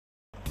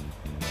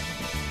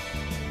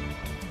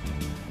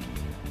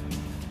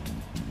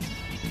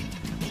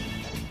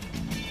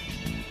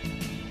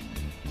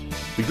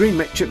The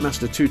GreenMech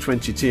Chipmaster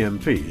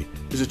 220TMP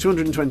is a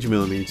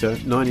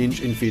 220mm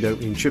 9-inch infeed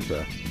opening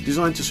chipper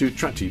designed to suit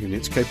tractor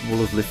units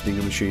capable of lifting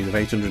a machine of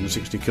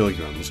 860 kg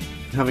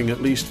and having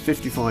at least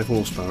 55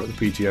 horsepower at the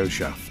PTO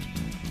shaft.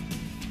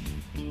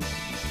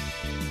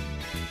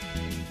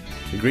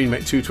 The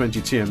GreenMech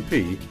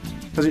 220TMP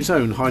has its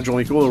own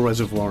hydraulic oil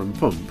reservoir and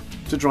pump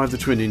to drive the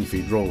twin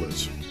infeed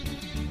rollers.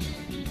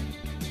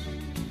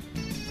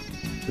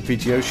 The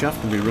PTO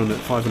shaft can be run at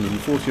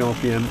 540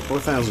 rpm or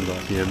 1000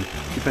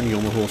 rpm depending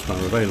on the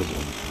horsepower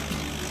available.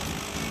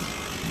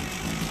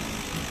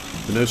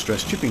 The no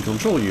stress chipping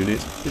control unit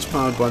is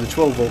powered by the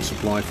 12-volt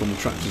supply from the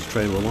tractor's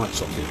trailer light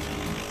socket.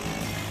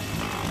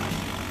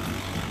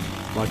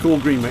 Like all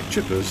GreenMech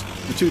chippers,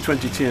 the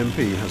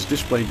 220TMP has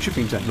displayed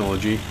chipping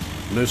technology,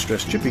 no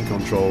stress chipping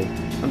control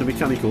and a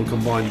mechanical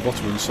combined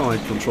bottom and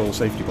side control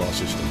safety bar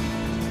system.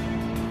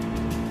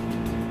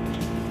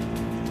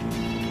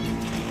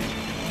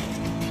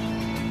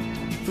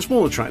 For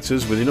smaller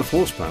tractors with enough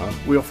horsepower,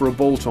 we offer a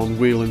bolt-on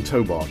wheel and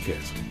tow bar kit.